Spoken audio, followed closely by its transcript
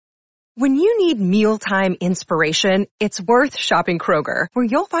When you need mealtime inspiration, it's worth shopping Kroger, where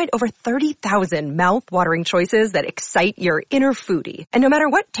you'll find over 30,000 mouth-watering choices that excite your inner foodie. And no matter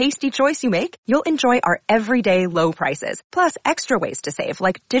what tasty choice you make, you'll enjoy our everyday low prices, plus extra ways to save,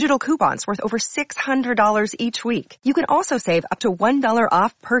 like digital coupons worth over $600 each week. You can also save up to $1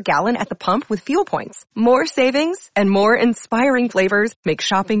 off per gallon at the pump with fuel points. More savings and more inspiring flavors make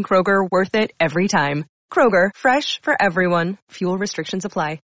shopping Kroger worth it every time. Kroger, fresh for everyone. Fuel restrictions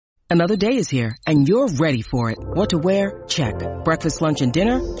apply. Another day is here, and you're ready for it. What to wear? Check. Breakfast, lunch, and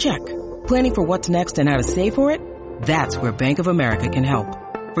dinner? Check. Planning for what's next and how to save for it? That's where Bank of America can help.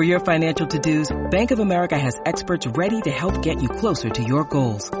 For your financial to-dos, Bank of America has experts ready to help get you closer to your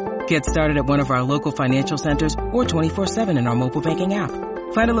goals. Get started at one of our local financial centers or 24/7 in our mobile banking app.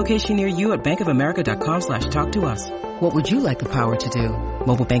 Find a location near you at bankofamerica.com/talktous. What would you like the power to do?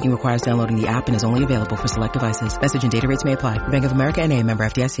 Mobile banking requires downloading the app and is only available for select devices. Message and data rates may apply. Bank of America N.A., member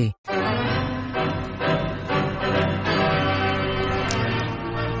FDIC.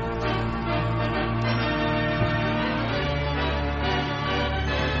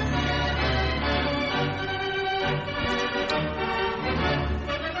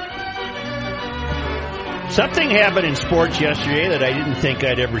 Something happened in sports yesterday that I didn't think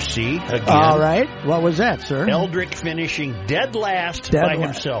I'd ever see again. All right. What was that, sir? Eldrick finishing dead last by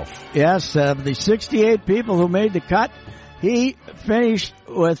himself. Yes, the 68 people who made the cut, he finished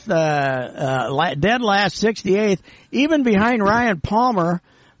with dead last, 68th, even behind Ryan Palmer,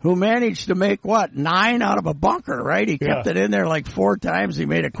 who managed to make, 9 out of a bunker, right? He kept it in there like 4 times. He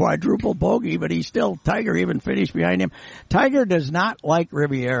made a quadruple bogey, but Tiger even finished behind him. Tiger does not like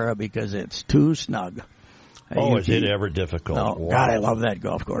Riviera because it's too snug. Oh, is it ever difficult? Oh, wow. God, I love that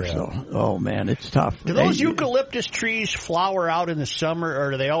golf course, though. Oh, man, it's tough. Do those eucalyptus trees flower out in the summer,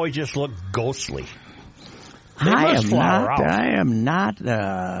 or do they always just look ghostly? I am not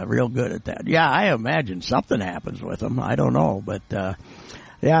real good at that. Yeah, I imagine something happens with them. I don't know, but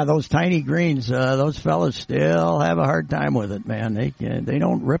yeah, those tiny greens, those fellas still have a hard time with it, man. They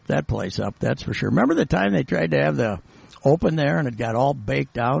don't rip that place up, that's for sure. Remember the time they tried to have the open there and it got all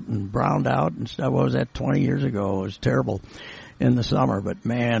baked out and browned out and stuff? What was that, 20 years ago? It was terrible in the summer, but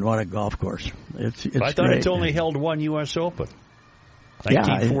man, what a golf course. It's I thought great. it's only held one U.S. Open.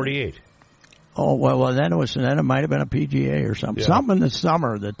 1948. Oh, well, then it might have been a PGA or something. Yeah. Something in the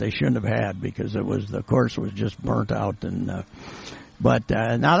summer that they shouldn't have had because the course was just burnt out. And but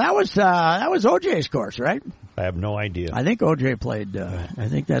now that was OJ's course, right? I have no idea. I think OJ played. I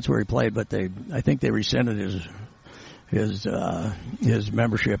think that's where he played, but I think they rescinded his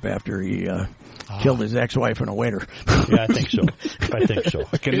membership after he killed his ex-wife and a waiter. Yeah, I think so.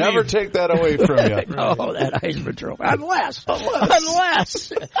 I can never take that away from you. Oh, that Heisman Trophy.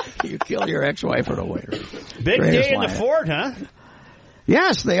 Unless you kill your ex-wife and a waiter. Big day in the fort, huh?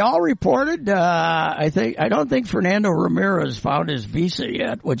 Yes, they all reported. I don't think Fernando Ramirez found his visa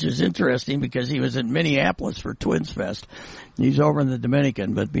yet, which is interesting because he was in Minneapolis for Twins Fest. He's over in the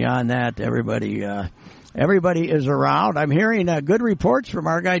Dominican, but beyond that, everybody is around. I'm hearing good reports from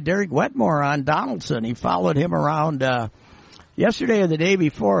our guy Derek Wetmore on Donaldson. He followed him around yesterday or the day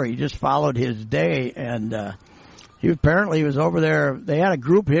before. He just followed his day, and he was over there. They had a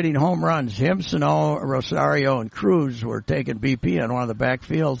group hitting home runs. Him, Sano, Rosario, and Cruz were taking BP on one of the back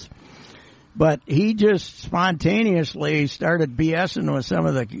fields. But he just spontaneously started BSing with some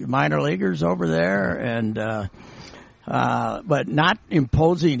of the minor leaguers over there, and but not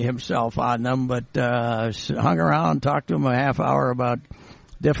imposing himself on them, but hung around, talked to him a half hour about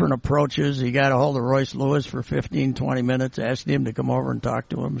different approaches. He got a hold of Royce Lewis for 15, 20 minutes, asked him to come over and talk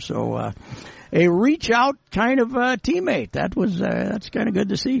to him. So a reach-out kind of teammate. That's kind of good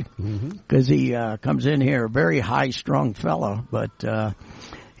to see because he comes in here, a very high-strung fella, but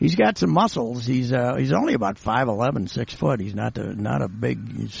he's got some muscles. He's only about 5'11", 6 foot. He's not a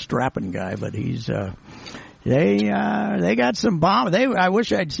big strapping guy, but he's They got some bomb. I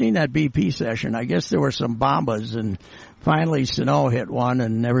wish I'd seen that BP session. I guess there were some bombas, and finally Sano hit one,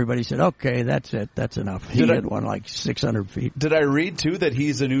 and everybody said, "Okay, that's it. That's enough." He hit one like 600 feet. Did I read too that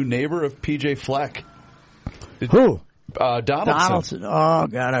he's a new neighbor of PJ Fleck? Who? Donaldson. Oh,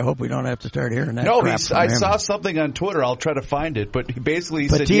 God, I hope we don't have to start hearing that. No, I saw something on Twitter. I'll try to find it. But he basically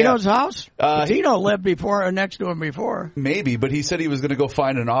said, Patino's house? Patino lived next to him before. Maybe, but he said he was going to go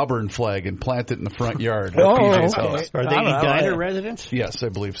find an Auburn flag and plant it in the front yard. PJ's house. Are they Edina residents? Yes, I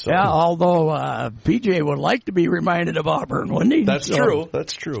believe so. Yeah, although PJ would like to be reminded of Auburn, wouldn't he? That's true.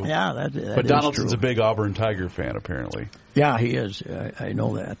 That's true. Yeah, that but Donaldson's true. a big Auburn Tiger fan, apparently. Yeah, he is. I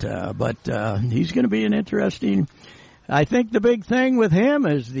know that. But he's going to be an interesting I think the big thing with him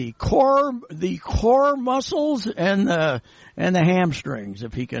is the core muscles and the hamstrings.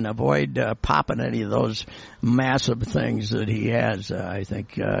 If he can avoid popping any of those massive things that he has, I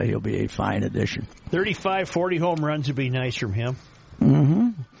think he'll be a fine addition. 35, 40 home runs would be nice from him.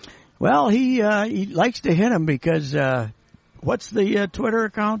 Mm-hmm. Well, he likes to hit them because what's the Twitter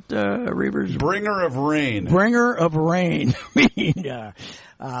account, Reavers? Bringer of rain. Bringer of rain. I mean,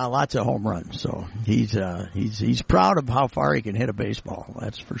 lots of home runs. So he's proud of how far he can hit a baseball.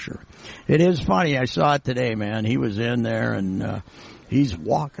 That's for sure. It is funny. I saw it today, man. He was in there and he's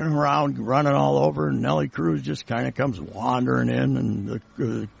walking around, running all over, and Nelly Cruz just kind of comes wandering in. And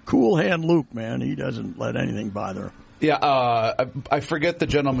the cool hand Luke, man, he doesn't let anything bother him. Yeah, I forget the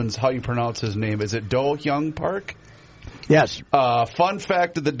gentleman's how you pronounce his name. Is it Do Hyung Park? Yes. Fun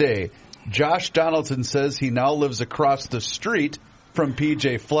fact of the day. Josh Donaldson says he now lives across the street from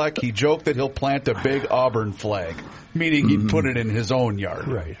P.J. Fleck. He joked that he'll plant a big Auburn flag, meaning he'd put it in his own yard.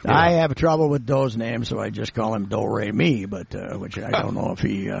 Right. Yeah. I have trouble with Doe's name, so I just call him Do-Re-Mi, but which I don't know if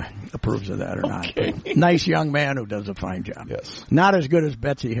he approves of that or not. But nice young man who does a fine job. Yes. Not as good as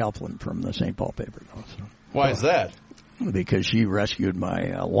Betsy Helflin from the St. Paul paper, though. So. Why is that? Because she rescued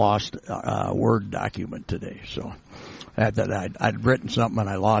my lost Word document today. So I'd written something and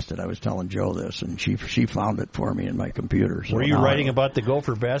I lost it. I was telling Joe this, and she found it for me in my computer. So were you writing about the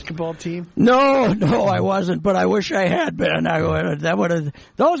Gopher basketball team? No, I wasn't. But I wish I had been.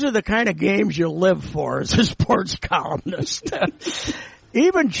 Those are the kind of games you live for as a sports columnist.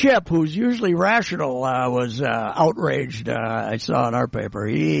 Even Chip, who's usually rational, was outraged. I saw in our paper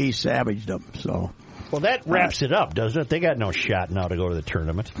he savaged them. So. Well, that wraps it up, doesn't it? They got no shot now to go to the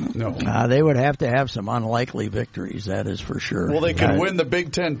tournament. No. They would have to have some unlikely victories, that is for sure. Well, they can win the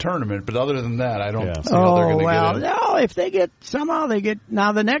Big Ten tournament, but other than that, I don't see how they're going to get in. No, if they get,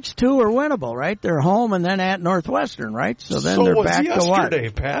 now the next two are winnable, right? They're home and then at Northwestern, right? So then they're back to what? Yesterday,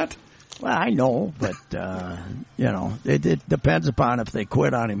 Pat. Well, I know, but, it depends upon if they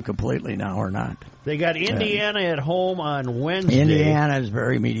quit on him completely now or not. They got Indiana at home on Wednesday. Indiana is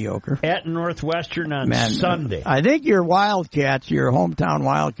very mediocre. At Northwestern on Sunday. I think your Wildcats, your hometown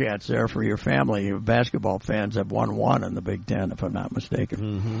Wildcats there for your family, your basketball fans have won one in the Big Ten, if I'm not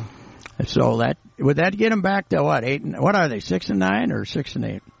mistaken. Mm-hmm. So would that get them back to what, 8? What are they, 6-9 or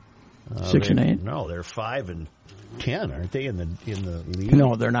 6-8? 6-8? No, they're 5-10, aren't they, in the league?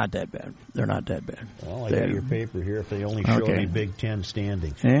 No, they're not that bad. They're not that bad. Well, I got your paper here. If they only show any Big Ten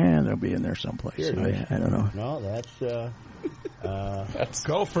standings, yeah, they'll be in there someplace. I don't know. No, that's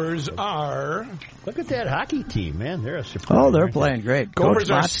Gophers are. Look at that hockey team, man. They're a surprise. Oh, they're playing great.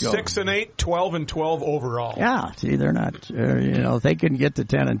 Gophers are 6-8, 12-12 overall. Yeah, see, they're not. If they can get to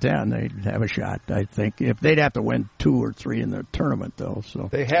 10-10, they'd have a shot. I think if they'd have to win 2 or 3 in the tournament, though. So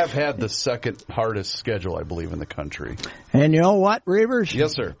they have had the second hardest schedule, I believe, in the country. And you know what, Reavers?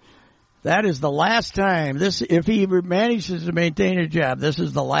 Yes, sir. That is the last time. If he manages to maintain his job, this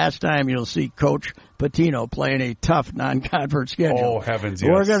is the last time you'll see Coach Patino playing a tough non-conference schedule. Oh, heavens,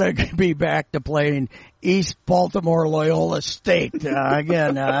 yes. We're going to be back to playing East Baltimore Loyola State.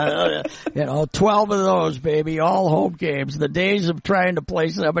 Again, 12 of those, baby, all home games. The days of trying to play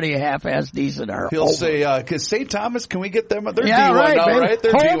somebody half-ass decent are He'll over. say, St. Thomas, can we get them? They're yeah, D1 right, now, baby. right?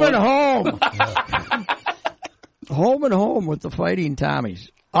 They're home D1. and home. Home and home with the Fighting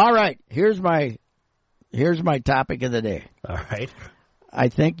Tommies. All right, here's my topic of the day. all right. I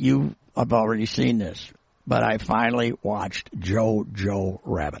think you have already seen this, but I finally watched Jojo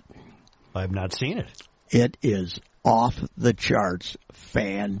Rabbit. I've not seen it. It is off the charts,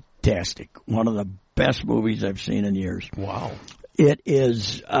 fantastic. One of the best movies I've seen in years. Wow. It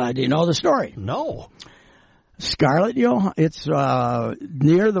is. Do you know the story? No. Scarlett Johansson. It's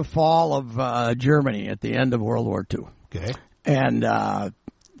near the fall of Germany at the end of World War II. Okay. And the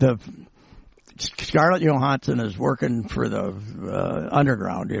Scarlett Johansson is working for the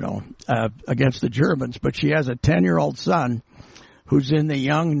underground, against the Germans, but she has a 10-year-old son who's in the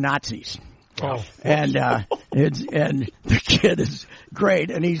young Nazis. Oh. And and the kid is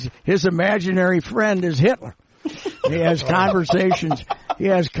great, and his imaginary friend is Hitler. He has conversations. He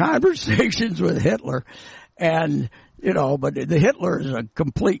has conversations with Hitler, and but the Hitler is a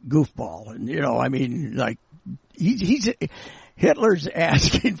complete goofball, and Hitler's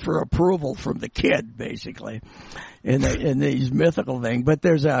asking for approval from the kid, basically, in these mythical thing.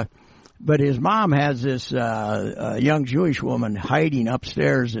 But his mom has this young Jewish woman hiding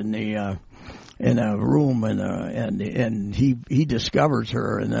upstairs in a room, and he discovers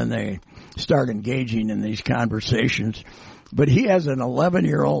her, and then they start engaging in these conversations. But he has an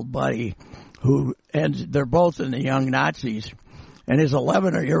 11-year-old buddy and they're both in the young Nazis, and his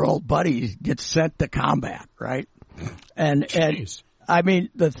 11-year-old buddy gets sent to combat, right? And Jeez. I mean,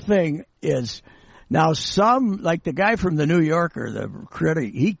 the thing is, now some, like the guy from the New Yorker, the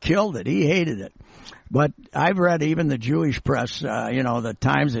critic, he killed it. He hated it. But I've read even the Jewish press, the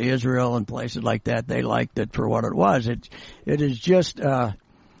Times of Israel and places like that, they liked it for what it was. It is just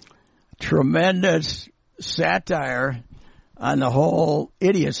tremendous satire on the whole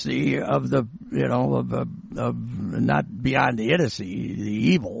idiocy of the, of not beyond the idiocy,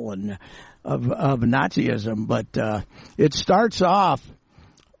 the evil and of Nazism. But it starts off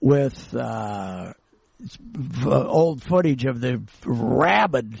with old footage of the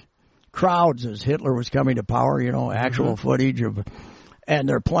rabid crowds as Hitler was coming to power, actual footage of, and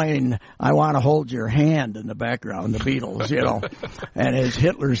they're playing I Want to Hold Your Hand in the background, the Beatles, and as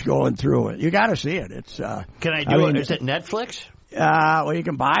Hitler's going through it. You got to see it. It's Can I do it? Is it Netflix? Well, you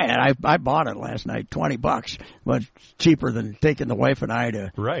can buy it. I bought it last night, $20, but it's cheaper than taking the wife and I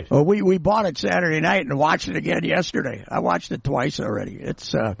to. Right. Well, we bought it Saturday night and watched it again yesterday. I watched it twice already.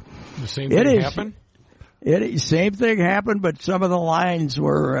 It's the same thing happened. Same thing happened, but some of the lines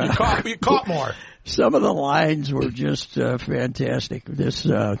were you caught more. Some of the lines were just fantastic. This,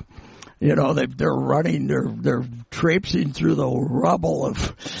 they're running, they're traipsing through the rubble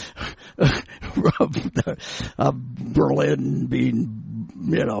of Berlin being,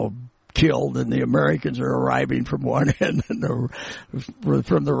 killed, and the Americans are arriving from one end and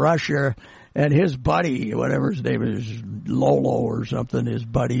from the Russia. And his buddy, whatever his name is, Lolo or something, his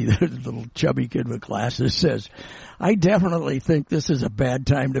buddy, the little chubby kid with glasses, says, I definitely think this is a bad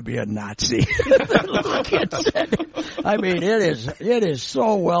time to be a Nazi. The little kid said. I mean, it is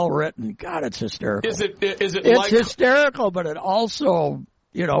so well written. God, it's hysterical. Is it it's hysterical, but it also,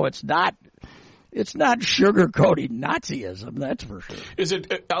 it's not sugarcoating Nazism, that's for sure. Is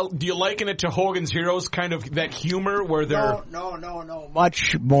it? Do you liken it to Hogan's Heroes, kind of that humor where they're? No.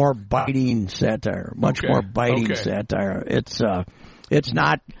 Much more biting satire. Much more biting satire. It's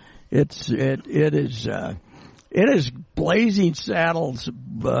not. It is Blazing Saddles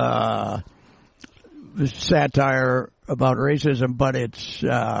satire about racism, but it's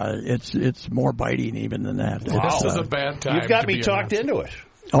more biting even than that. Wow. This is a bad time. You've got me talked into it.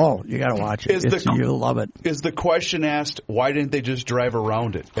 Oh, you got to watch it. You'll love it. Is the question asked, why didn't they just drive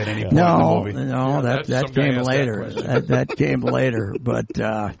around it at any point in the movie? No, that came later. That came later. But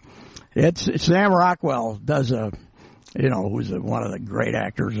it's Sam Rockwell does who's one of the great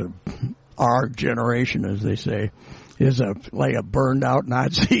actors of our generation, as they say. Is like a burned out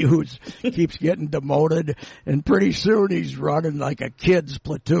Nazi who keeps getting demoted, and pretty soon he's running like a kid's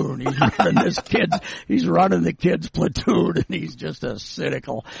platoon. He's running the kids platoon, and he's just a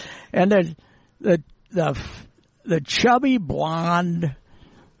cynical. And then the chubby blonde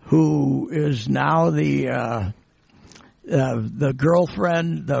who is now the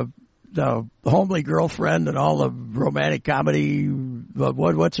girlfriend, the homely girlfriend, and all the romantic comedy.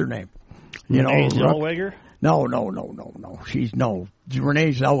 What's her name? Renee Zellweger? No.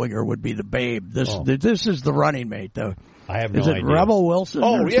 Renee Zellweger would be the babe. This is the running mate. I have no idea. Is it Rebel Wilson?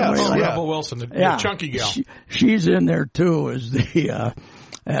 Oh, yeah. Rebel Wilson, the chunky gal. She's in there too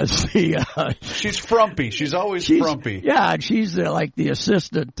She's frumpy. She's always frumpy. Yeah, she's like the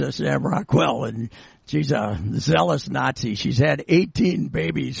assistant to Sam Rockwell, and she's a zealous Nazi. She's had 18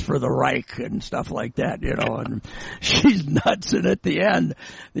 babies for the Reich and stuff like that, and she's nuts. And at the end,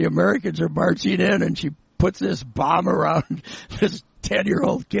 the Americans are marching in, and she puts this bomb around this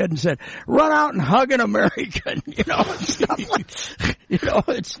 10-year-old kid and said, run out and hug an American, stuff like,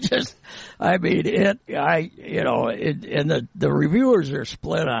 it's just, I mean, and the reviewers are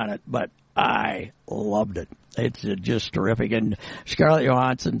split on it, but I loved it. It's just terrific. And Scarlett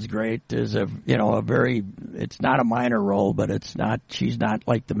Johansson's great. There's it's not a minor role, but she's not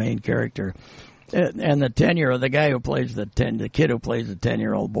like the main character. And the guy who plays the kid who plays the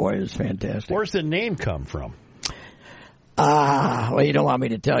 10-year-old boy is fantastic. Where's the name come from? Well, you don't want me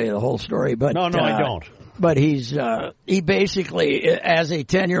to tell you the whole story, but no, I don't. But he basically, as a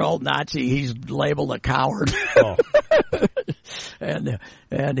 10-year-old Nazi, he's labeled a coward. Oh. and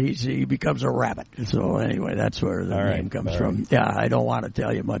he becomes a rabbit. So anyway, that's where the name comes from. Yeah, I don't want to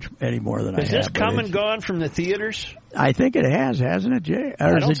tell you much any more than I have. Has this come and gone from the theaters? I think it has, hasn't it, Jay?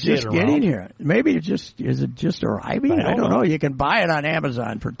 Or is it just getting here? Maybe is it just arriving? I don't know. You can buy it on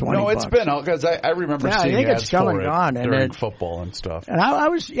Amazon for $20. No, it's been out because I remember seeing ads for it during football and stuff. And I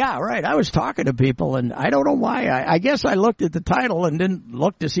was talking to people, and I don't know why. I guess I looked at the title and didn't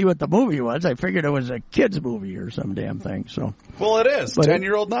look to see what the movie was. I figured it was a kids movie or some damn thing. So, well, it is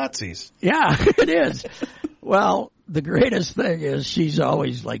 10-year-old Nazis. Yeah, it is. Well, the greatest thing is she's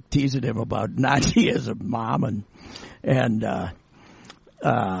always like teasing him about Nazism, mom, and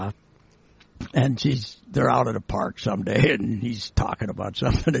And they're out at a park someday, and he's talking about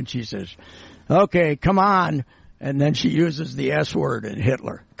something, and she says, "Okay, come on." And then she uses the S word in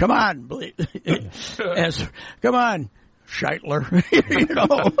Hitler. Come on, come on, Scheitler.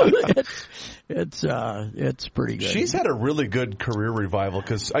 It's pretty good. She's had a really good career revival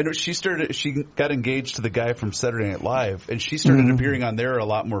because I know she got engaged to the guy from Saturday Night Live, and she started appearing on there a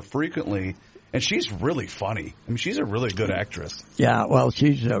lot more frequently. And she's really funny. I mean, she's a really good actress. Yeah, well,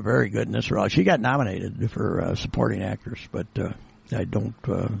 she's very good in this role. She got nominated for supporting actress, but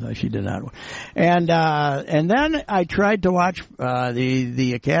she did not. And then I tried to watch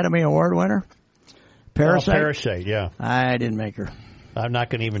the Academy Award winner, Parasite. Oh, Parasite, yeah. I didn't make her. I'm not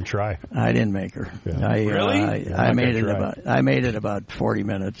going to even try. I didn't make her. Yeah. Really? I made it about 40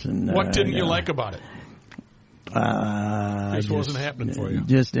 minutes. And what didn't you like about it? This wasn't happening for you.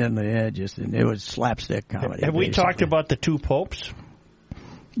 It was slapstick comedy. Have we talked about The Two Popes?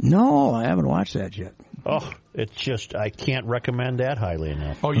 No, I haven't watched that yet. Oh, it's just, I can't recommend that highly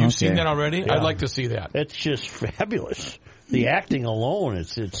enough. Oh, you've seen that already? Yeah. I'd like to see that. It's just fabulous. The acting alone,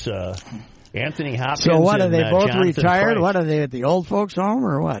 it's Anthony Hopkins. So what, are they both Jonathan retired? Pryce. What, are they at the old folks' home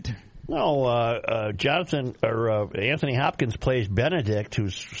or what? No, Anthony Hopkins plays Benedict, who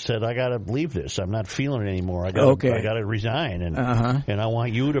said, "I got to leave this. I'm not feeling it anymore. I got to resign, and I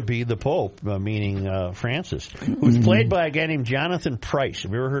want you to be the Pope," meaning Francis, who's played by a guy named Jonathan Pryce.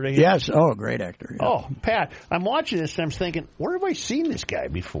 Have you ever heard of him? Yes. Oh, great actor. Yeah. Oh, Pat, I'm watching this and I'm thinking, where have I seen this guy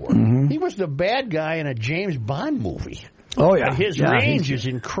before? He was the bad guy in a James Bond movie. Oh yeah, and his range is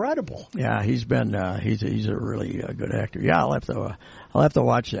incredible. Yeah, he's been he's a really good actor. Yeah, I'll have to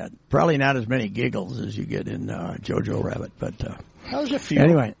watch that. Probably not as many giggles as you get in Jojo Rabbit, but that was a few.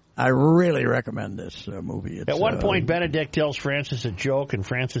 Anyway, I really recommend this movie. It's, at one point, Benedict tells Francis a joke, and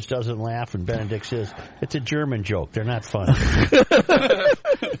Francis doesn't laugh, and Benedict says, "It's a German joke. They're not funny."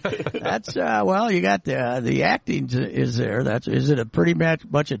 That's well, you got the acting is there. Is it a pretty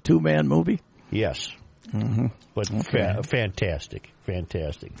much a two-man movie? Yes. Mm-hmm. But fantastic. And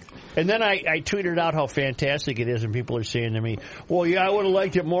then I tweeted out how fantastic it is, and people are saying to me, "Well, yeah, I would have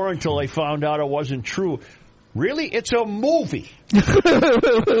liked it more until I found out it wasn't true." Really? It's a movie.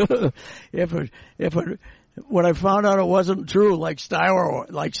 When I found out it wasn't true, like Star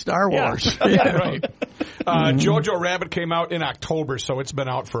Wars. Yeah, right. Jojo Rabbit came out in October, so it's been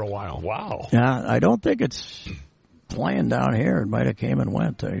out for a while. Wow. Yeah, I don't think it's playing down here. It might have came and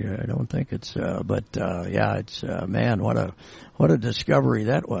went. I don't think it's, it's man, what a discovery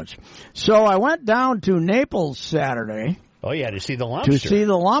that was. So I went down to Naples Saturday. Oh yeah, to see the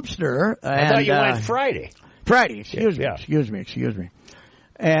lobster. I thought you went Friday. Excuse me.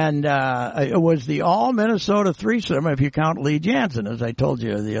 And it was the all Minnesota threesome, if you count Lee Jansen, as I told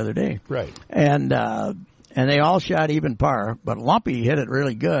you the other day. Right. And they all shot even par, but Lumpy hit it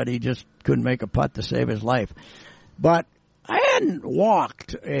really good. He just couldn't make a putt to save his life. But I hadn't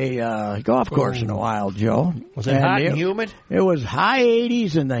walked a golf course in a while, Joe. Was it hot and humid? It was high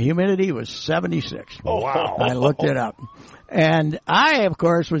 80s, and the humidity was 76. Oh, wow. I looked it up. And I, of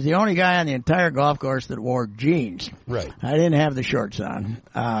course, was the only guy on the entire golf course that wore jeans. Right. I didn't have the shorts on.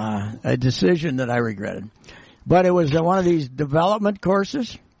 A decision that I regretted. But it was one of these development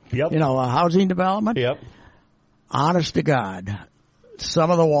courses. Yep. You know, a housing development. Yep. Honest to God, some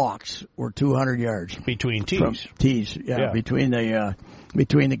of the walks were 200 yards. Between tees. Between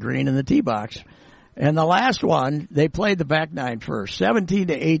the green and the tee box. And the last one, they played the back nine first, 17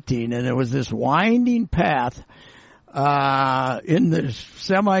 to 18, and it was this winding path in the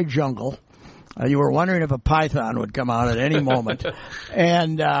semi-jungle. You were wondering if a python would come out at any moment.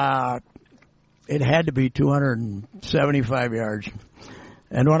 And it had to be 275 yards.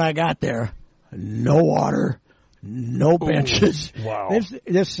 And when I got there, no water, no benches. Ooh, wow.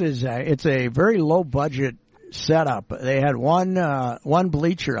 This is it's a very low budget setup. They had one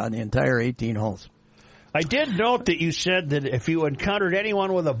bleacher on the entire 18 holes. I did note that you said that if you encountered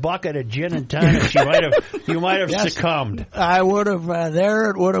anyone with a bucket of gin and tonics, you might have yes, succumbed. I would have. There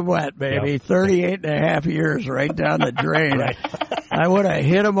it would have went, baby. Yep. 38 and a half years right down the drain. Right. I would have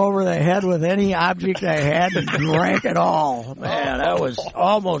hit him over the head with any object I had and drank it all. Man, I was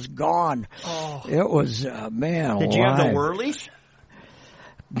almost gone. Oh. It was, man. Did you have the whirlies?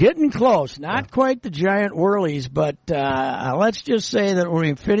 Getting close. Not quite the giant whirlies, but let's just say that when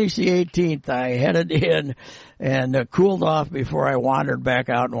we finished the 18th, I headed in and cooled off before I wandered back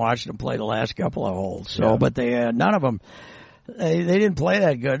out and watched them play the last couple of holes. So, but they none of them. They didn't play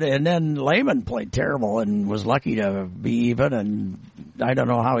that good, and then Lehman played terrible and was lucky to be even. And I don't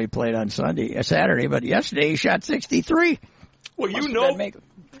know how he played on Saturday, but yesterday he shot 63. Well, you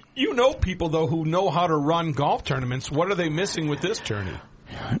know people though who know how to run golf tournaments. What are they missing with this tourney?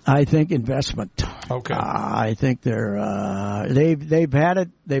 I think investment. Okay. I think they've had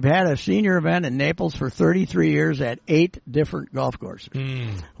a senior event in Naples for 33 years at 8 different golf courses,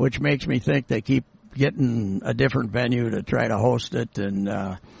 which makes me think they keep getting a different venue to try to host it. And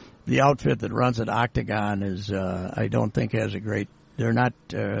the outfit that runs at Octagon is I don't think has a great. They're not.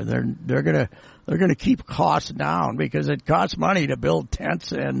 They're gonna keep costs down because it costs money to build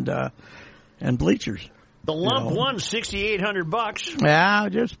tents and bleachers. The lump won $6,800. Yeah,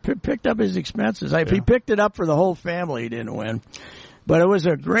 just picked up his expenses. If he picked it up for the whole family, he didn't win. But it was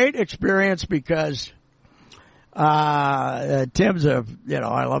a great experience because Tim's I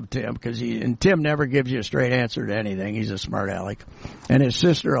love Tim because Tim never gives you a straight answer to anything. He's a smart aleck. And his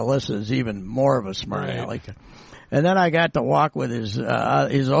sister Alyssa is even more of a smart aleck. And then I got to walk with his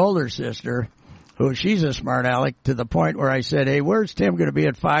older sister, who she's a smart aleck, to the point where I said, "Hey, where's Tim going to be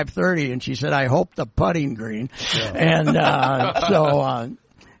at 5:30?" And she said, "I hope the putting green." Yeah. And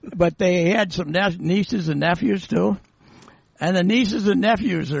but they had some nieces and nephews too, and the nieces and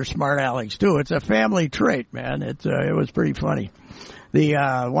nephews are smart alecks too. It's a family trait, man. It was pretty funny. The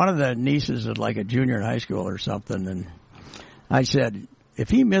one of the nieces is like a junior in high school or something, and I said, "If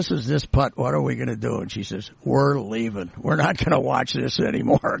he misses this putt, what are we going to do?" And she says, "We're leaving. We're not going to watch this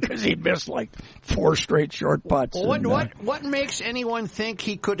anymore," because he missed like 4 straight short putts. What makes anyone think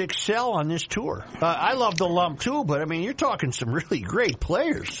he could excel on this tour? I love the lump too, but I mean, you're talking some really great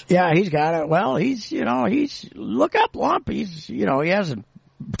players. Yeah, he's got it. Well, he's look up lump. He hasn't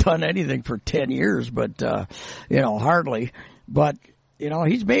done anything for 10 years, but hardly. But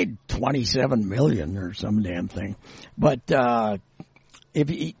he's made $27 million or some damn thing. But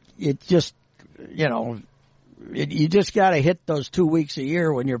you just got to hit those 2 weeks a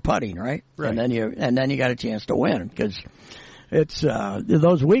year when you're putting, right? And then you got a chance to win because it's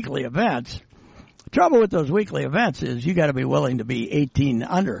those weekly events. The trouble with those weekly events is you got to be willing to be 18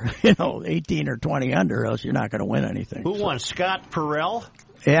 under, 18 or 20 under, or else you're not going to win anything. Who won? Scott Perrell?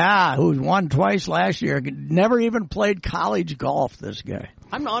 Yeah, who's won twice last year. Never even played college golf, this guy.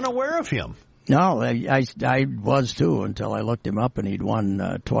 I'm unaware of him. No, I was too until I looked him up, and he'd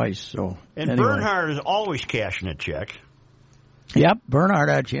won twice. So anyway. Bernhard is always cashing a check. Yep, Bernhard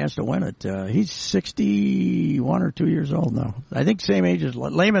had a chance to win it. He's 61 or 2 years old now. I think same age as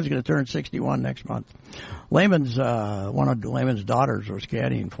Lehman's going to turn 61 next month. Lehman's one of Lehman's daughters was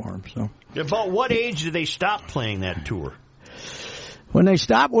caddying for him. So about what age do they stop playing that tour? When they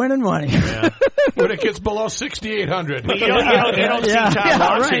stop winning money. Yeah. When it gets below 6,800. You don't see Tom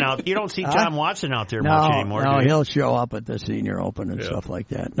Watson out. You don't see Tom Watson out there much anymore. No, he'll show up at the Senior Open and stuff like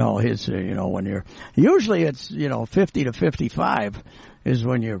that. No, his when you're usually it's 50 to 55 is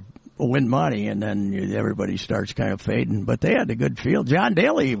when you win money, and then everybody starts kind of fading. But they had a good field. John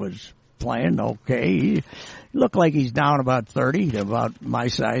Daly was playing okay. He looked like he's down about 30, about my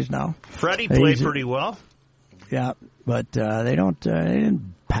size now. Freddie played pretty well. Yeah, but they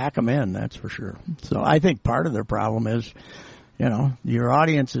didn't pack them in, that's for sure. So I think part of their problem is, your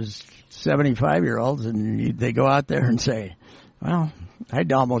audience is 75-year-olds, and they go out there and say, well, I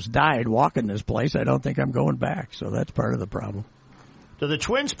almost died walking this place. I don't think I'm going back. So that's part of the problem. Do the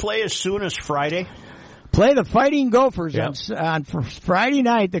Twins play as soon as Friday? Play the Fighting Gophers on Friday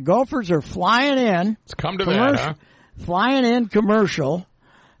night. The Gophers are flying in. It's come to that, huh? Flying in commercial.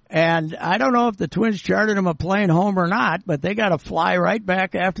 And I don't know if the Twins chartered them a plane home or not, but they got to fly right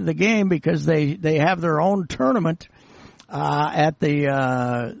back after the game because they have their own tournament at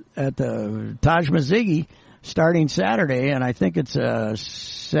the Taj Mazzigi starting Saturday, and I think it's a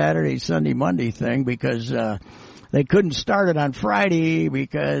Saturday, Sunday, Monday thing because they couldn't start it on Friday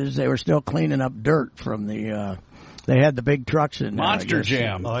because they were still cleaning up dirt from the. They had the big trucks in there. Monster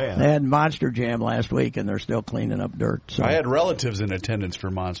Jam. Oh, yeah. They had Monster Jam last week, and they're still cleaning up dirt. So. I had relatives in attendance for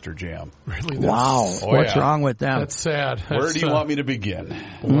Monster Jam. Really? Wow. What's wrong with them? That's sad. Where do you want me to begin?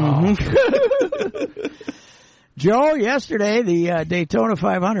 Wow. Joe, yesterday the Daytona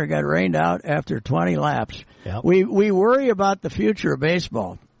 500 got rained out after 20 laps. Yep. We worry about the future of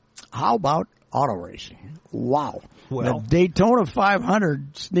baseball. How about auto racing? Wow. Well, the Daytona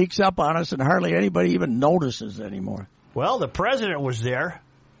 500 sneaks up on us and hardly anybody even notices anymore. Well, the president was there.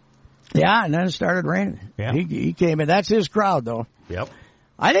 Yeah, and then it started raining. Yeah. He came in. That's his crowd, though. Yep.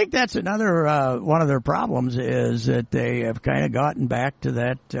 I think that's another one of their problems is that they have kind of gotten back to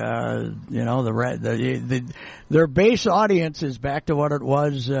that, their base audience is back to what it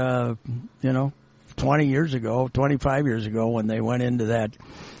was, 20 years ago, 25 years ago when they went into that,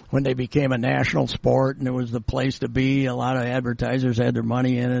 when they became a national sport and it was the place to be. A lot of advertisers had their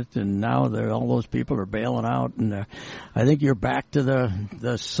money in it, and now all those people are bailing out. And I think you're back to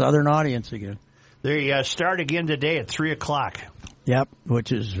the southern audience again. They start again today at 3:00. Yep,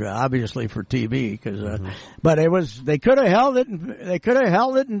 which is obviously for TV. But they could have held it. They could have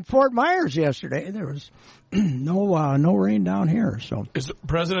held it in Fort Myers yesterday. There was no rain down here. So is the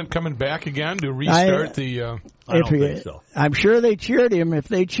president coming back again to restart the? I don't think so. I'm sure they cheered him. If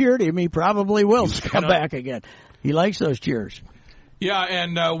they cheered him, he probably will come back again. He likes those cheers. Yeah,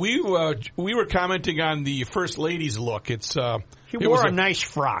 and we were commenting on the First Lady's look. She wore a nice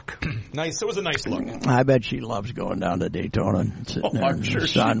frock. Nice. It was a nice look. I bet she loves going down to Daytona and sitting there in the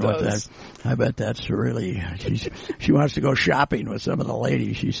sun with that. I bet that's really. She wants to go shopping with some of the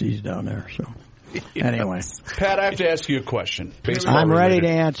ladies she sees down there. So anyway, Pat, I have to ask you a question. I'm ready to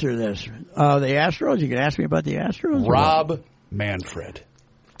answer this. The Astros. You can ask me about the Astros. Rob Manfred.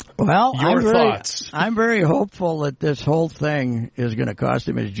 Well, Your thoughts? I'm very hopeful that this whole thing is going to cost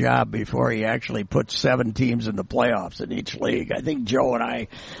him his job before he actually puts 7 teams in the playoffs in each league. I think Joe and I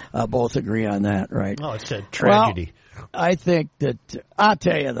both agree on that, right? Oh, it's a tragedy. Well, I think that, I'll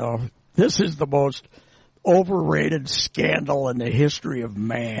tell you though, this is the most overrated scandal in the history of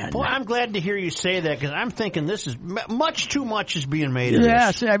man. Well, I'm glad to hear you say that because I'm thinking this is much too much is being made of this.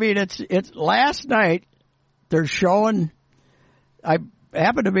 Yes, I mean, it's last night they're showing, I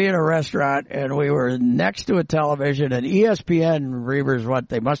happened to be in a restaurant and we were next to a television and ESPN, Reavers,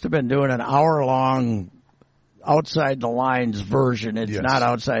 they must have been doing an hour-long outside the lines version. It's not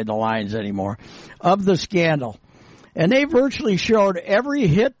outside the lines anymore of the scandal. And they virtually showed every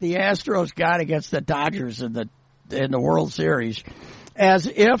hit the Astros got against the Dodgers in the World Series as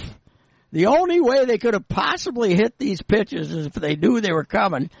if the only way they could have possibly hit these pitches is if they knew they were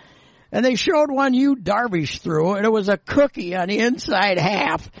coming. And they showed one Yu Darvish threw, and it was a cookie on the inside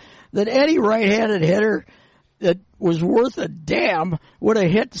half that any right-handed hitter that was worth a damn would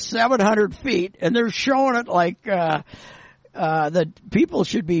have hit 700 feet. And they're showing it like that people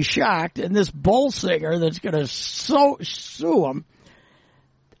should be shocked. And this bull singer that's going to sue them.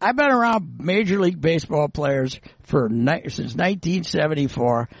 I've been around Major League Baseball players since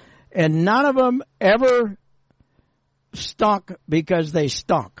 1974, and none of them ever stunk because they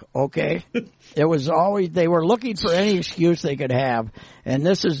stunk, okay? It was always, they were looking for any excuse they could have, and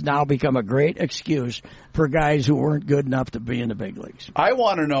this has now become a great excuse for guys who weren't good enough to be in the big leagues. I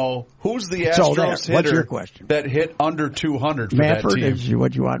want to know who's the Astros hitter what's your question? That hit under 200 for Manfred, that team. is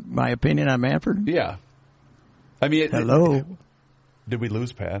what you want, my opinion on Manfred? Yeah. I mean, hello? Did we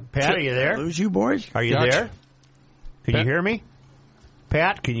lose Pat? Pat, are you there? Lose you boys? Are you there? Can you hear me?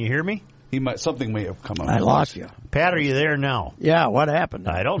 Pat, can you hear me? Something may have come up. I lost you. Pat, are you there now? Yeah, what happened?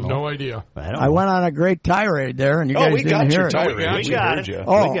 I don't know. No idea. I went on a great tirade there, and you guys didn't hear it. We got it.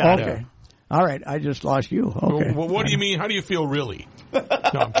 Oh, okay. All right, I just lost you. Okay. Well, what do you mean? How do you feel really? No,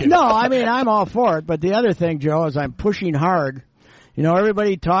 I'm kidding. No, I mean, I'm all for it, but the other thing, Joe, is I'm pushing hard. You know,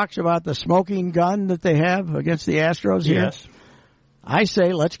 everybody talks about the smoking gun that they have against the Astros here. Yes. I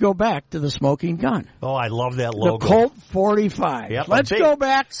say let's go back to the smoking gun. Oh, I love that logo. The Colt 45. Yep, let's go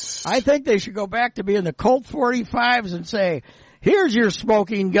back. I think they should go back to being the Colt 45s and say, here's your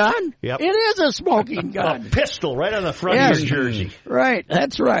smoking gun. Yep. It is a smoking gun. A pistol right on the front of your jersey. Right,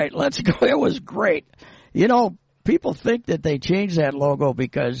 that's right. Let's go. It was great. You know, people think that they changed that logo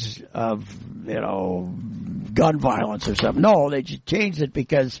because of, gun violence or something. No, they changed it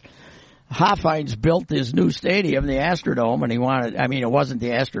because Hoffheinz built his new stadium, the Astrodome, and it wasn't the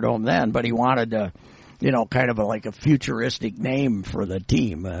Astrodome then, but he wanted to, kind of like a futuristic name for the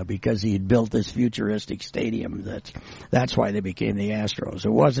team because he had built this futuristic stadium. That's why they became the Astros.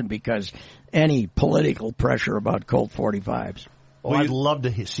 It wasn't because any political pressure about Colt 45s. Oh, I'd love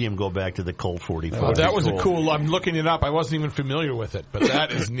to see him go back to the Colt 45. Oh, that was a cool. I'm looking it up. I wasn't even familiar with it, but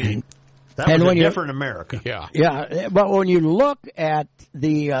that is neat. That was a different America. Yeah. Yeah, but when you look at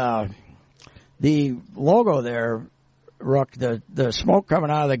the logo there, Rook, the smoke coming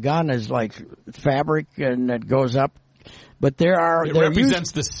out of the gun is like fabric and it goes up. But it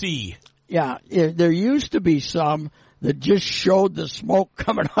represents the sea. Yeah, there used to be some that just showed the smoke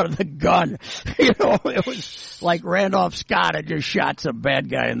coming out of the gun. It was like Randolph Scott had just shot some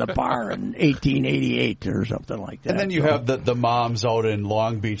bad guy in the bar in 1888 or something like that. And then you have the moms out in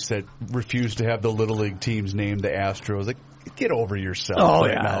Long Beach that refuse to have the Little League teams named the Astros. Like, get over yourself. Oh,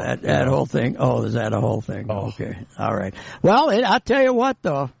 yeah, that whole thing. Oh, is that a whole thing? Oh. Okay, all right. Well, I'll tell you what,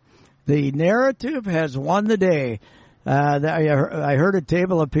 though. The narrative has won the day. I heard a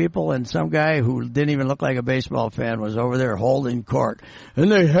table of people, and some guy who didn't even look like a baseball fan was over there holding court,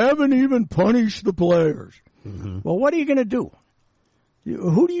 and they haven't even punished the players. Mm-hmm. Well, what are you going to do?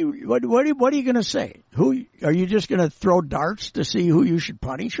 What are you going to say? Who are you just going to throw darts to see who you should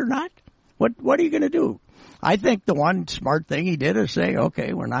punish or not? What are you going to do? I think the one smart thing he did is say,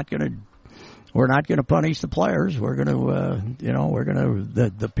 okay, we're not going we're not going to punish the players. We're going to,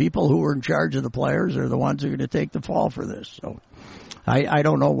 the people who are in charge of the players are the ones who are going to take the fall for this. So I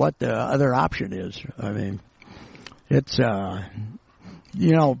don't know what the other option is. I mean, it's,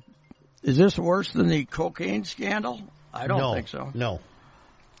 is this worse than the cocaine scandal? I don't think so. No.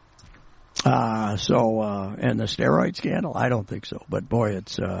 And the steroid scandal? I don't think so. But boy,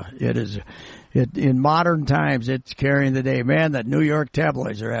 in modern times, it's carrying the day. Man, that New York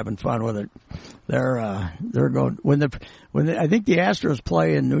tabloids are having fun with it. They're going, I think the Astros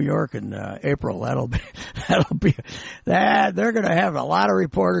play in New York in April. They're going to have a lot of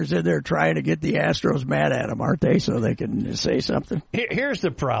reporters in there trying to get the Astros mad at them, aren't they? So they can say something. Here's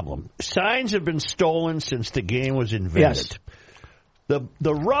the problem. Signs have been stolen since the game was invented. Yes.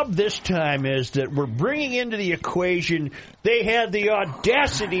 The rub this time is that we're bringing into the equation they had the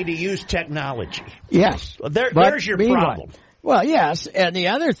audacity to use technology. Yes. There's your problem. Well, yes, and the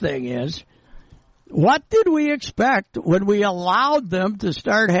other thing is, what did we expect when we allowed them to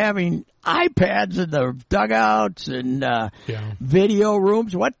start having iPads in the dugouts and video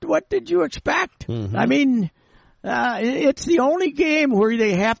rooms? What did you expect? Mm-hmm. I mean, it's the only game where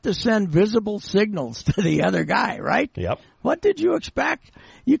they have to send visible signals to the other guy, right? Yep. What did you expect?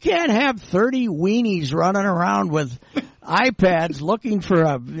 You can't have 30 weenies running around with iPads looking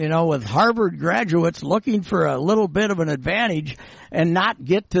for with Harvard graduates looking for a little bit of an advantage and not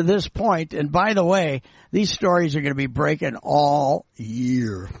get to this point. And by the way, these stories are going to be breaking all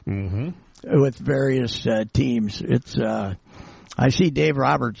year with various teams. It's, I see Dave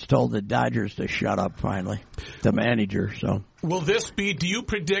Roberts told the Dodgers to shut up finally, the manager, so. Will this be, do you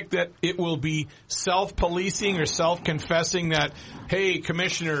predict that it will be self-policing or self-confessing that, hey,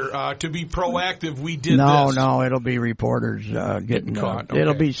 Commissioner, to be proactive, we did this? No, it'll be reporters getting caught. Okay.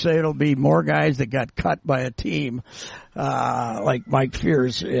 It'll be more guys that got cut by a team, like Mike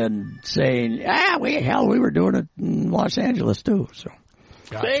Fierce, and saying, we were doing it in Los Angeles too, so.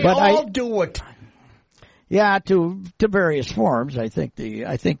 They all do it. Yeah, to various forms. I think the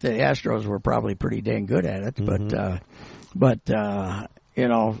Astros were probably pretty dang good at it, but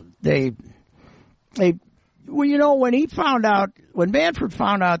when Manfred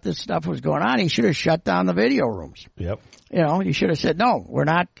found out this stuff was going on, he should have shut down the video rooms. Yep. He should have said, no, we're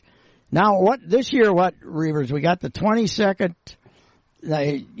not. Now this year, Reavers, we got the 20-second.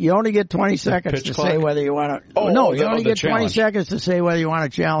 You only get 20 seconds to say whether you want to. You only get 20 seconds to say whether you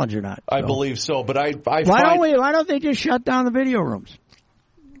want to challenge or not. I believe so, but why don't they just shut down the video rooms?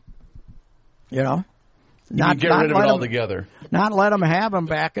 Not get rid of it altogether. Not let them have them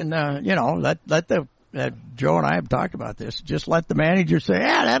back in the. Let the Joe and I have talked about this. Just let the manager say,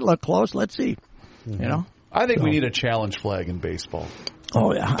 that looked close. Let's see. I think we need a challenge flag in baseball.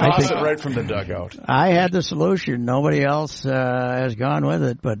 Oh, yeah. Toss it right from the dugout. I had the solution. Nobody else has gone with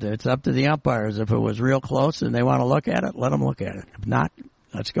it, but it's up to the umpires. If it was real close and they want to look at it, let them look at it. If not,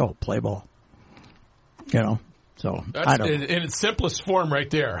 let's go. Play ball. So that's I don't in its simplest form right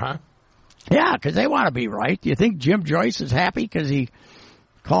there, huh? Yeah, because they want to be right. Do you think Jim Joyce is happy because he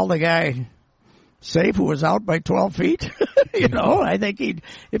called the guy safe who was out by 12 feet? I think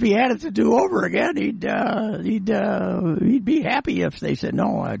if he had it to do over again, he'd be happy if they said,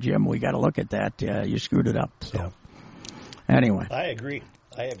 no, Jim, we got to look at that. You screwed it up. So anyway. I agree.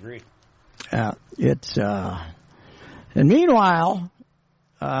 It's, and meanwhile,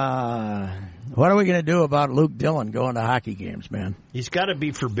 what are we going to do about Luke Dillon going to hockey games, man? He's got to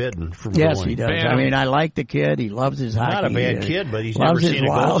be forbidden from Yes, going. he does. Bam. I mean, I like the kid. He loves his hockey. Not a bad kid, but he's loves never seen a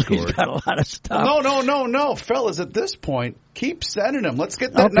goal scored. He's got a lot of stuff. No. Fellas, at this point, keep sending him. Let's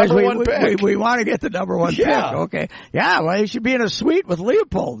get that number one pick. We want to get the number one pick. Okay. Yeah, well, he should be in a suite with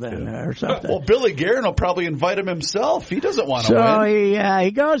Leopold then or something. Well, Billy Guerin will probably invite him himself. He doesn't want to win. So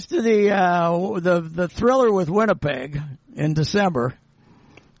he goes to the Thriller with Winnipeg in December.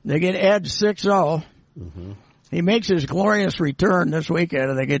 They get edged 6-0. Mm-hmm. He makes his glorious return this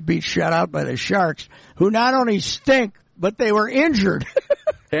weekend, and they get shut out by the Sharks, who not only stink, but they were injured.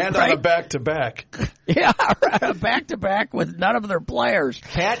 And on a back-to-back. Yeah, a back-to-back with none of their players.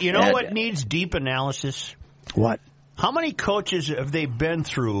 Pat, what needs deep analysis? What? How many coaches have they been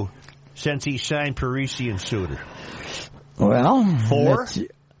through since he signed Parisi and Suter? Well, 4?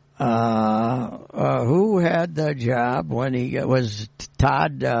 Who had the job when he was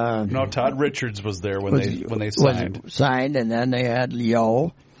Todd? No, Todd Richards was there when they signed. Signed, and then they had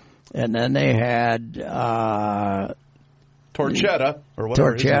Yo, and then they had Torchetta or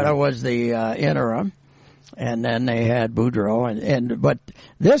whatever. Torchetta was the interim, and then they had Boudreau, but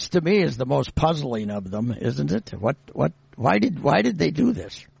this to me is the most puzzling of them, isn't it? Why did they do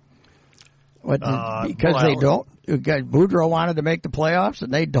this? Because they don't? Boudreaux wanted to make the playoffs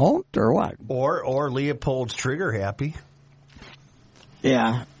and they don't, or what? Or Leopold's trigger happy.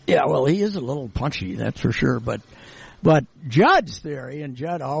 Yeah, well, he is a little punchy, that's for sure, but Judd's theory, and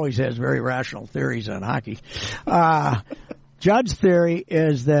Judd always has very rational theories on hockey, Judd's theory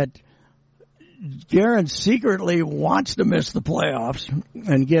is that Guerin secretly wants to miss the playoffs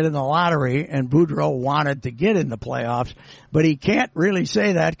and get in the lottery, and Boudreaux wanted to get in the playoffs, but he can't really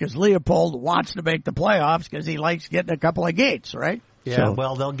say that because Leopold wants to make the playoffs because he likes getting a couple of gates, right? Yeah, so,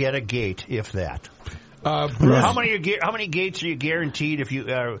 well, they'll get a gate, if that. How many gates are you guaranteed if you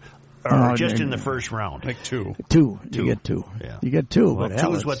are just in the first round? Like two. You get two. Yeah. You get two. Well, but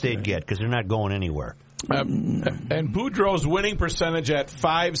two is what they'd get because they're not going anywhere. And Boudreaux's winning percentage at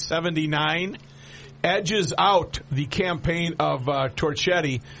 .579 edges out the campaign of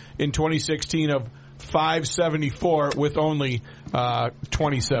Torchetti in 2016 of .574 with only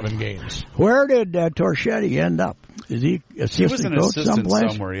 27 games. Where did Torchetti end up? Is he assistant coach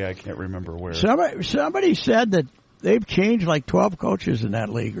someplace? Somewhere. Yeah, I can't remember where. Somebody said that they've changed like 12 coaches in that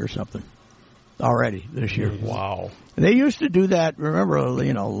league or something already this year. Wow. They used to do that. Remember,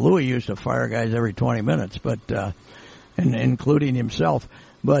 Louis used to fire guys every 20 minutes, but and including himself.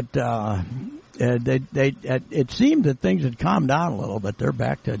 But it seemed that things had calmed down a little, but they're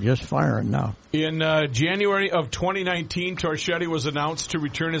back to just firing now. In January of 2019, Torchetti was announced to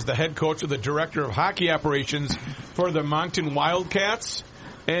return as the head coach of the director of hockey operations for the Moncton Wildcats.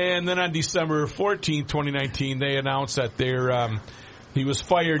 And then on December 14th, 2019, they announced that he was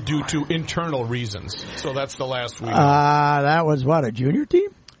fired due to internal reasons. So that's the last week. That was what, a junior team?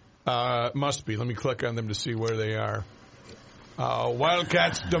 Must be. Let me click on them to see where they are.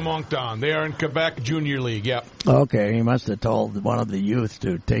 Wildcats de Moncton. They are in Quebec Junior League, yep. Okay, he must have told one of the youth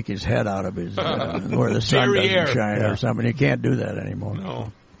to take his head out of his, where the sun doesn't shine or something. You can't do that anymore.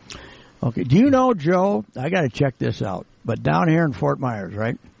 No. Okay, do you know, Joe, I got to check this out, but down here in Fort Myers,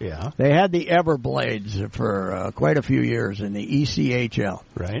 right? Yeah. They had the Everblades for quite a few years in the ECHL.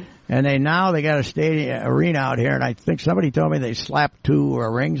 Right. And they got a stadium arena out here, and I think somebody told me they slapped two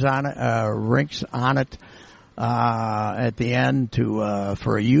rinks on it at the end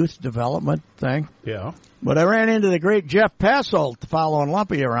for a youth development thing. Yeah. But I ran into the great Jeff Passolt following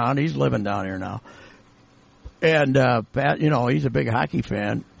Lumpy around. He's living down here now. And, he's a big hockey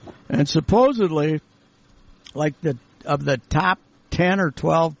fan. And supposedly, like of the top 10 or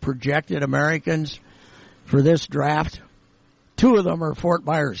 12 projected Americans for this draft, 2 of them are Fort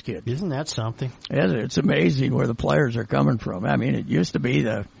Myers kids. Isn't that something? It's amazing where the players are coming from. I mean, it used to be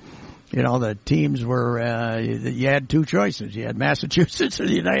the teams were, you had 2 choices. You had Massachusetts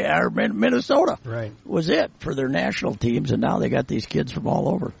or Minnesota. Right. Was it for their national teams, and now they got these kids from all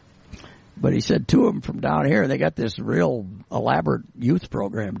over. But he said 2 of them from down here. They got this real elaborate youth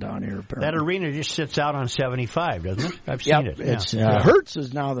program down here, apparently. That arena just sits out on 75, doesn't it? I've seen it. It's, Hertz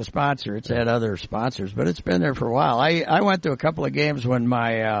is now the sponsor. It's had other sponsors, but it's been there for a while. I went to a couple of games when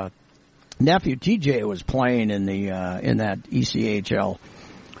my nephew TJ was playing in that ECHL,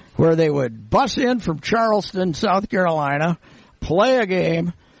 where they would bus in from Charleston, South Carolina, play a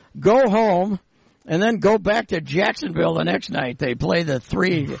game, go home, and then go back to Jacksonville the next night. They play the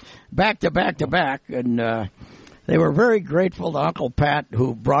 3 back to back to back, and they were very grateful to Uncle Pat,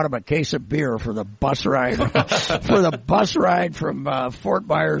 who brought them a case of beer for the bus ride from Fort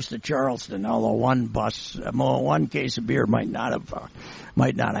Myers to Charleston. Although one case of beer might not have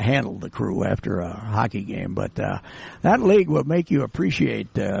handled the crew after a hockey game, but that league will make you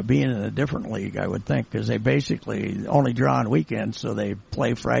appreciate being in a different league, I would think, because they basically only draw on weekends, so they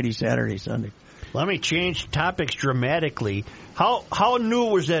play Friday, Saturday, Sunday. Let me change topics dramatically. How new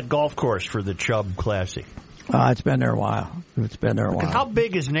was that golf course for the Chubb Classic? It's been there a while. How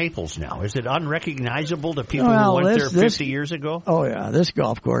big is Naples now? Is it unrecognizable to people who went there 50 years ago? Oh yeah, this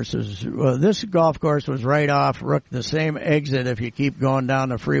golf course was right off the same exit if you keep going down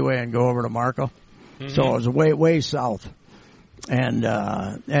the freeway and go over to Marco. Mm-hmm. So it was way south. And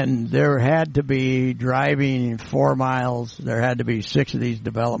there had to be, driving 4 miles, there had to be 6 of these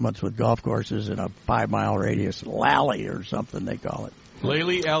developments with golf courses in a 5-mile radius. Lally or something they call it.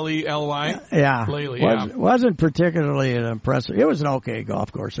 Lely, L-E-L-Y? Yeah. Lely, wasn't particularly impressive. It was an okay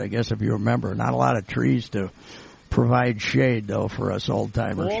golf course, I guess, if you remember. Not a lot of trees to provide shade, though, for us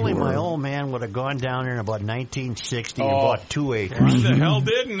old-timers. Only my old man would have gone down there in about 1960 and bought 2 acres. What the hell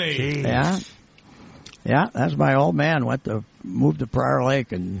didn't he? Jeez. Yeah. Yeah, that's my old man. Moved to Prior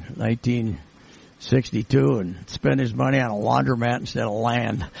Lake in 1962 and spent his money on a laundromat instead of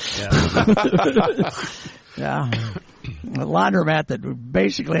land. Yeah. Yeah. A laundromat that we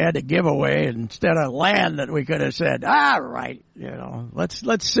basically had to give away instead of land that we could have said, all right,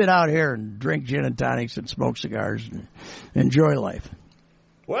 let's sit out here and drink gin and tonics and smoke cigars and enjoy life.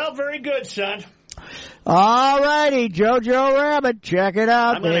 Well, very good, son. All righty, Jojo Rabbit, check it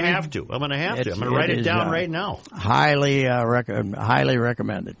out. I'm going to have to. I'm going to write it down right now. Highly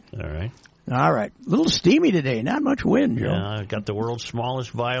recommended. All right. All right. A little steamy today. Not much wind, Joe. Yeah, I got the world's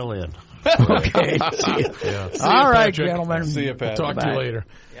smallest violin. Okay. See you. Yeah. All right, Patrick. gentlemen. See you, Pat. Talk to you later.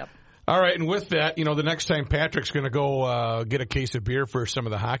 Yep. All right, and with that, the next time Patrick's going to go get a case of beer for some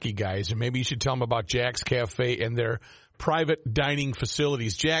of the hockey guys, and maybe you should tell them about Jack's Cafe and their private dining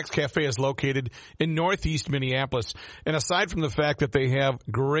facilities. Jack's Cafe is located in northeast Minneapolis, and aside from the fact that they have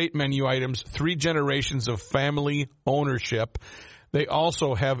great menu items, 3 generations of family ownership, they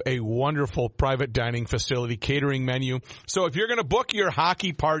also have a wonderful private dining facility catering menu. So if you're going to book your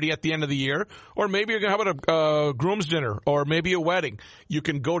hockey party at the end of the year, or maybe you're going to have a groom's dinner, or maybe a wedding, you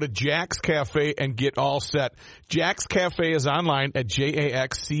can go to Jack's Cafe and get all set. Jack's Cafe is online at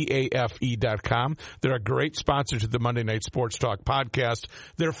jaxcafe.com. They're a great sponsor to the Monday Night Sports Talk podcast.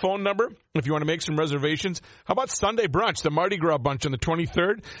 Their phone number, if you want to make some reservations, how about Sunday brunch, the Mardi Gras bunch on the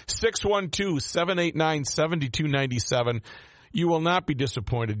 23rd, 612-789-7297. You will not be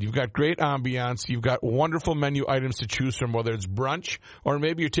disappointed. You've got great ambiance. You've got wonderful menu items to choose from, whether it's brunch or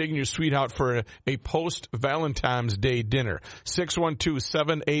maybe you're taking your sweetheart for a post-Valentine's Day dinner.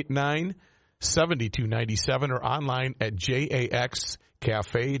 612-789-7297 or online at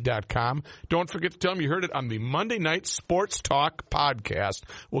jaxcafe.com. Don't forget to tell them you heard it on the Monday Night Sports Talk podcast.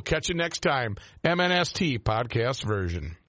 We'll catch you next time. MNST podcast version.